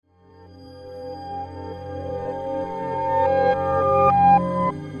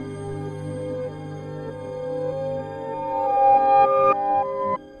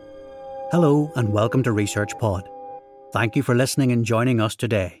Hello and welcome to Research Pod. Thank you for listening and joining us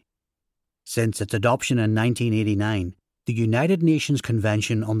today. Since its adoption in 1989, the United Nations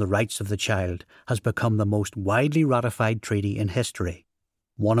Convention on the Rights of the Child has become the most widely ratified treaty in history.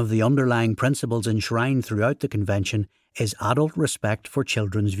 One of the underlying principles enshrined throughout the Convention is adult respect for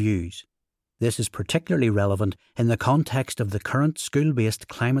children's views. This is particularly relevant in the context of the current school-based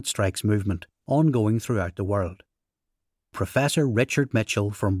climate strikes movement ongoing throughout the world. Professor Richard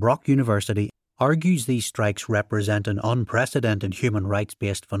Mitchell from Brock University argues these strikes represent an unprecedented human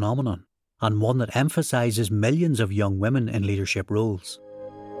rights-based phenomenon, and one that emphasises millions of young women in leadership roles.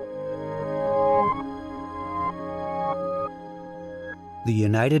 The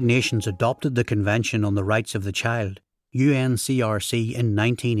United Nations adopted the Convention on the Rights of the Child, UNCRC, in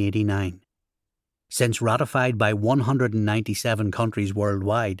 1989. Since ratified by 197 countries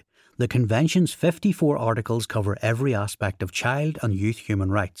worldwide, the Convention's 54 articles cover every aspect of child and youth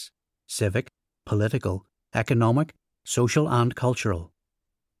human rights: civic, political, economic, social and cultural.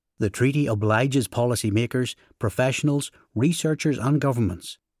 The treaty obliges policymakers, professionals, researchers and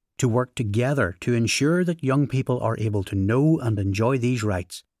governments to work together to ensure that young people are able to know and enjoy these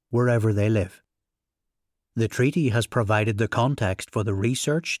rights wherever they live. The treaty has provided the context for the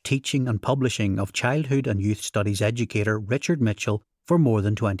research, teaching and publishing of childhood and youth studies educator Richard Mitchell for more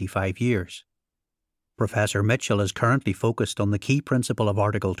than 25 years. Professor Mitchell is currently focused on the key principle of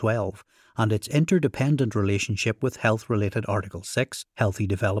Article 12 and its interdependent relationship with health-related Article 6, Healthy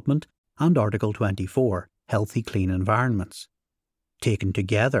Development, and Article 24, Healthy Clean Environments. Taken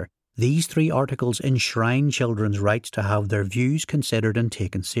together, these three articles enshrine children's rights to have their views considered and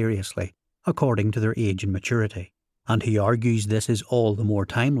taken seriously, according to their age and maturity, and he argues this is all the more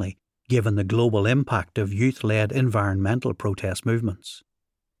timely given the global impact of youth-led environmental protest movements.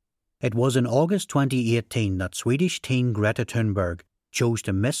 It was in August 2018 that Swedish teen Greta Thunberg chose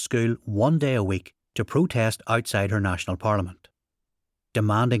to miss school one day a week to protest outside her national parliament.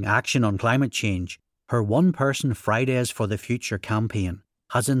 Demanding action on climate change, her one-person Fridays for the Future campaign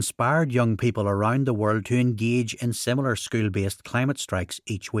has inspired young people around the world to engage in similar school-based climate strikes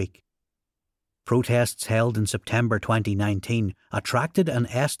each week. Protests held in September 2019 attracted an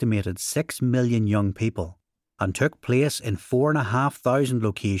estimated 6 million young people and took place in 4,500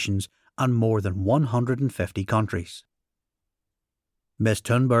 locations and more than 150 countries. Ms.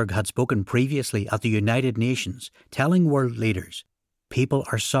 Thunberg had spoken previously at the United Nations, telling world leaders, "People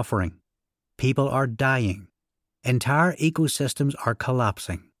are suffering, people are dying, entire ecosystems are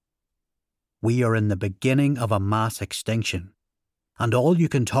collapsing. We are in the beginning of a mass extinction. And all you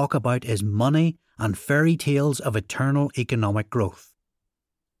can talk about is money and fairy tales of eternal economic growth.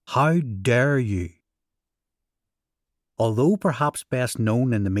 How dare you?" Although perhaps best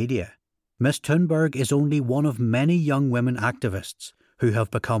known in the media, Ms. Thunberg is only one of many young women activists who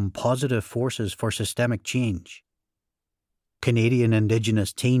have become positive forces for systemic change. Canadian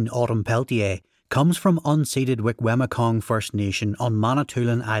Indigenous teen Autumn Peltier comes from unceded Wikwemikong First Nation on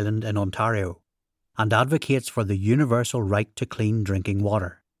Manitoulin Island in Ontario, and advocates for the universal right to clean drinking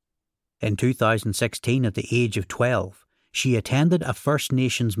water. In 2016, at the age of 12, she attended a First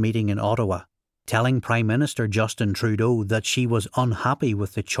Nations meeting in Ottawa, telling Prime Minister Justin Trudeau that she was unhappy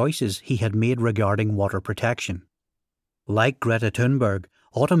with the choices he had made regarding water protection. Like Greta Thunberg,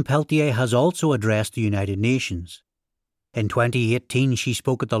 Autumn Peltier has also addressed the United Nations. In 2018, she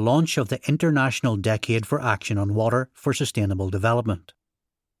spoke at the launch of the International Decade for Action on Water for Sustainable Development.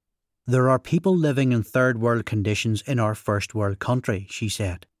 "There are people living in third world conditions in our first world country," she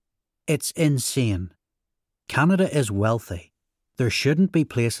said. "It's insane. Canada is wealthy. There shouldn't be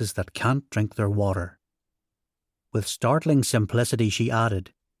places that can't drink their water." With startling simplicity, she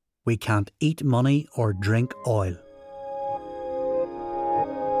added, "We can't eat money or drink oil."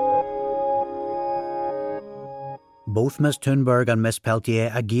 Both Ms. Thunberg and Ms. Peltier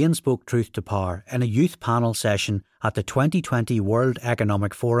again spoke truth to power in a youth panel session at the 2020 World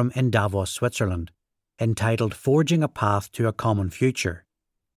Economic Forum in Davos, Switzerland, entitled "Forging a Path to a Common Future."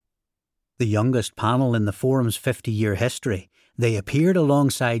 The youngest panel in the forum's 50-year history, they appeared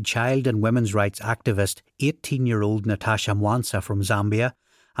alongside child and women's rights activist 18-year-old Natasha Mwansa from Zambia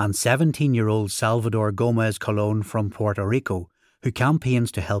and 17-year-old Salvador Gomez Colon from Puerto Rico, who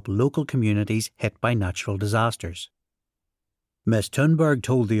campaigns to help local communities hit by natural disasters. Ms. Thunberg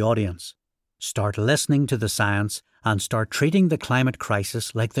told the audience, "Start listening to the science and start treating the climate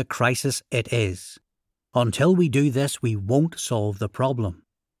crisis like the crisis it is. Until we do this, we won't solve the problem."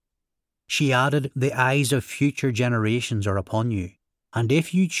 She added, "The eyes of future generations are upon you, and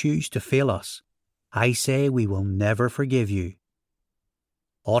if you choose to fail us, I say we will never forgive you."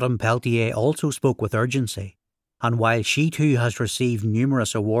 Autumn Peltier also spoke with urgency, And while she too has received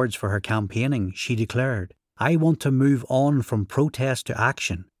numerous awards for her campaigning, she declared, "I want to move on from protest to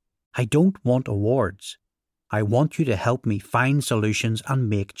action. I don't want awards. I want you to help me find solutions and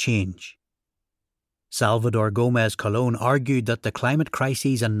make change." Salvador Gomez Colon argued that the climate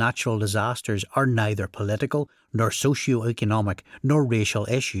crises and natural disasters are neither political, nor socio-economic, nor racial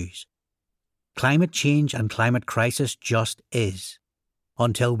issues. Climate change and climate crisis just is.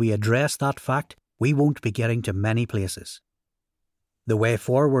 Until we address that fact, we won't be getting to many places. The way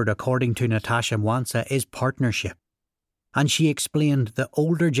forward, according to Natasha Mwansa, is partnership. And she explained the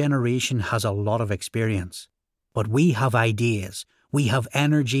older generation has a lot of experience. But we have ideas, we have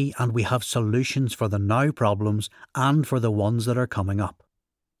energy, and we have solutions for the now problems and for the ones that are coming up.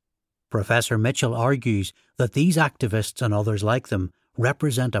 Professor Mitchell argues that these activists and others like them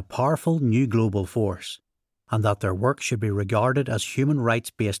represent a powerful new global force, and that their work should be regarded as human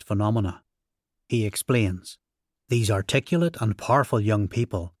rights-based phenomena. He explains, "These articulate and powerful young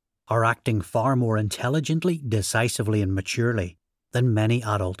people are acting far more intelligently, decisively and maturely than many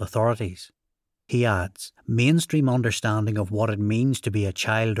adult authorities." He adds, "Mainstream understanding of what it means to be a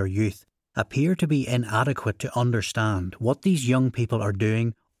child or youth appear to be inadequate to understand what these young people are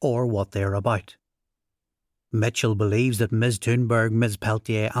doing or what they are about." Mitchell believes that Ms. Thunberg, Ms.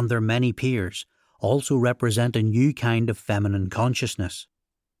 Peltier and their many peers also represent a new kind of feminine consciousness,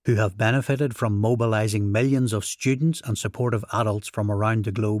 who have benefited from mobilising millions of students and supportive adults from around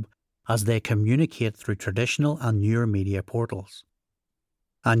the globe as they communicate through traditional and newer media portals.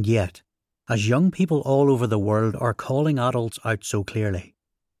 And yet, as young people all over the world are calling adults out so clearly,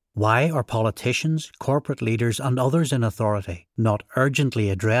 why are politicians, corporate leaders and others in authority not urgently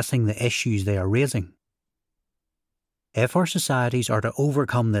addressing the issues they are raising? If our societies are to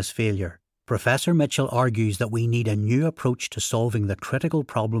overcome this failure, Professor Mitchell argues that we need a new approach to solving the critical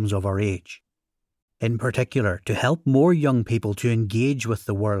problems of our age. In particular, to help more young people to engage with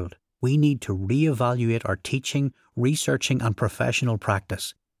the world, we need to re-evaluate our teaching, researching and professional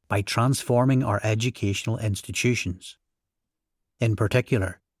practice by transforming our educational institutions. In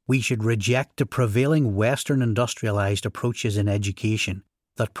particular, we should reject the prevailing Western industrialized approaches in education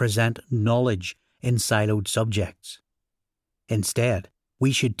that present knowledge in siloed subjects. Instead,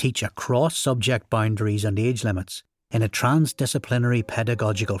 we should teach across subject boundaries and age limits in a transdisciplinary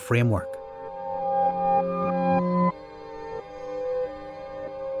pedagogical framework.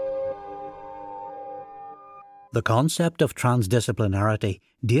 The concept of transdisciplinarity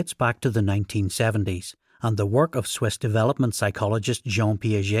dates back to the 1970s and the work of Swiss development psychologist Jean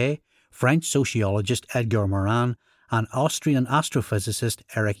Piaget, French sociologist Edgar Morin, and Austrian astrophysicist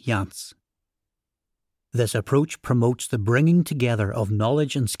Erich Jantz. This approach promotes the bringing together of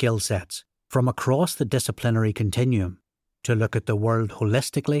knowledge and skill sets from across the disciplinary continuum to look at the world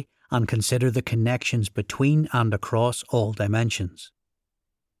holistically and consider the connections between and across all dimensions.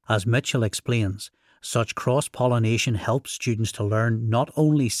 As Mitchell explains, such cross-pollination helps students to learn not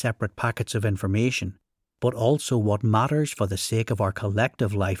only separate packets of information, but also what matters for the sake of our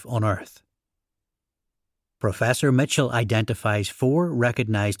collective life on Earth. Professor Mitchell identifies 4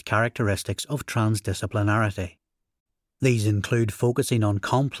 recognised characteristics of transdisciplinarity. These include focusing on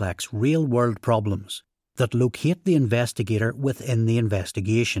complex, real-world problems that locate the investigator within the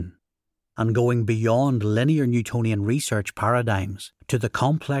investigation, and going beyond linear Newtonian research paradigms to the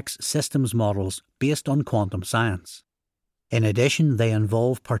complex systems models based on quantum science. In addition, they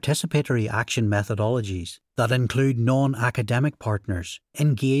involve participatory action methodologies that include non-academic partners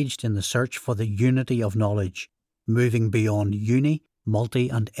engaged in the search for the unity of knowledge, moving beyond multi-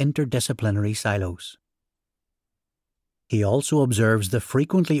 and interdisciplinary silos. He also observes the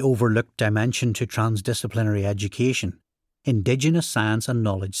frequently overlooked dimension to transdisciplinary education, Indigenous science and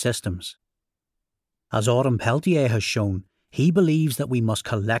knowledge systems. As Autumn Peltier has shown, he believes that we must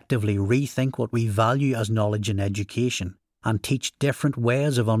collectively rethink what we value as knowledge in education and teach different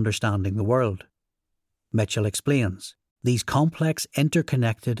ways of understanding the world. Mitchell explains, these complex,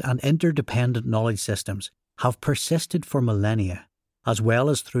 interconnected and interdependent knowledge systems have persisted for millennia, as well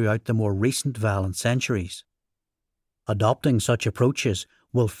as throughout the more recent violent centuries. Adopting such approaches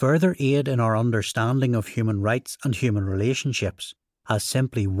will further aid in our understanding of human rights and human relationships as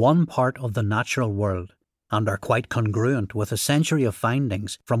simply one part of the natural world, and are quite congruent with a century of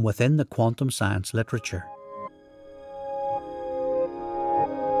findings from within the quantum science literature.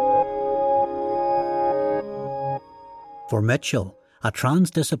 For Mitchell, a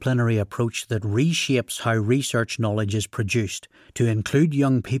transdisciplinary approach that reshapes how research knowledge is produced to include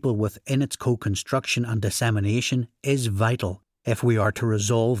young people within its co-construction and dissemination is vital if we are to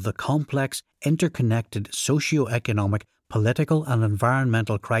resolve the complex, interconnected socio-economic, political and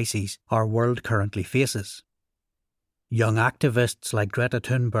environmental crises our world currently faces. Young activists like Greta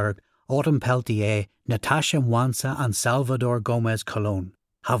Thunberg, Autumn Peltier, Natasha Mwansa and Salvador Gomez Colon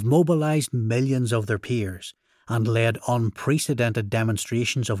have mobilised millions of their peers and led unprecedented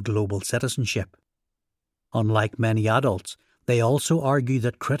demonstrations of global citizenship. Unlike many adults, they also argue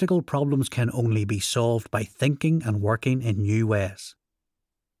that critical problems can only be solved by thinking and working in new ways.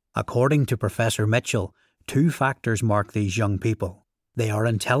 According to Professor Mitchell, 2 factors mark these young people. They are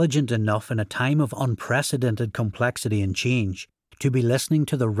intelligent enough in a time of unprecedented complexity and change to be listening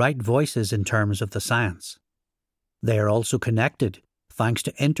to the right voices in terms of the science. They are also connected, thanks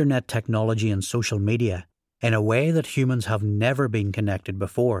to internet technology and social media, in a way that humans have never been connected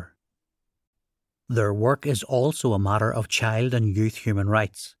before. Their work is also a matter of child and youth human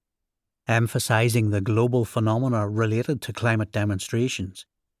rights. Emphasising the global phenomena related to climate demonstrations,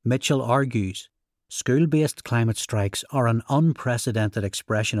 Mitchell argues, school-based climate strikes are an unprecedented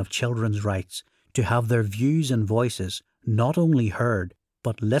expression of children's rights to have their views and voices not only heard,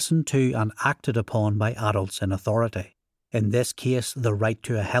 but listened to and acted upon by adults in authority. In this case, the right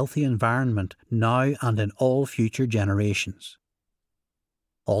to a healthy environment now and in all future generations.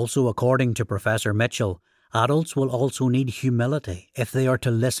 Also, according to Professor Mitchell, adults will also need humility if they are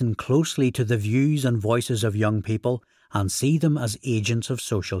to listen closely to the views and voices of young people and see them as agents of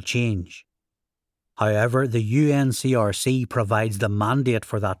social change. However, the UNCRC provides the mandate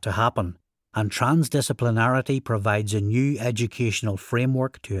for that to happen, and transdisciplinarity provides a new educational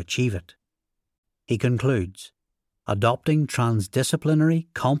framework to achieve it. He concludes, adopting transdisciplinary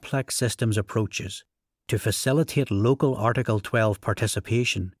complex systems approaches to facilitate local Article 12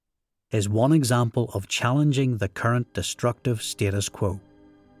 participation is one example of challenging the current destructive status quo.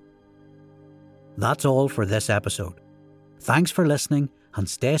 That's all for this episode. Thanks for listening and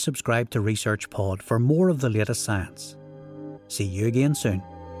stay subscribed to Research Pod for more of the latest science. See you again soon.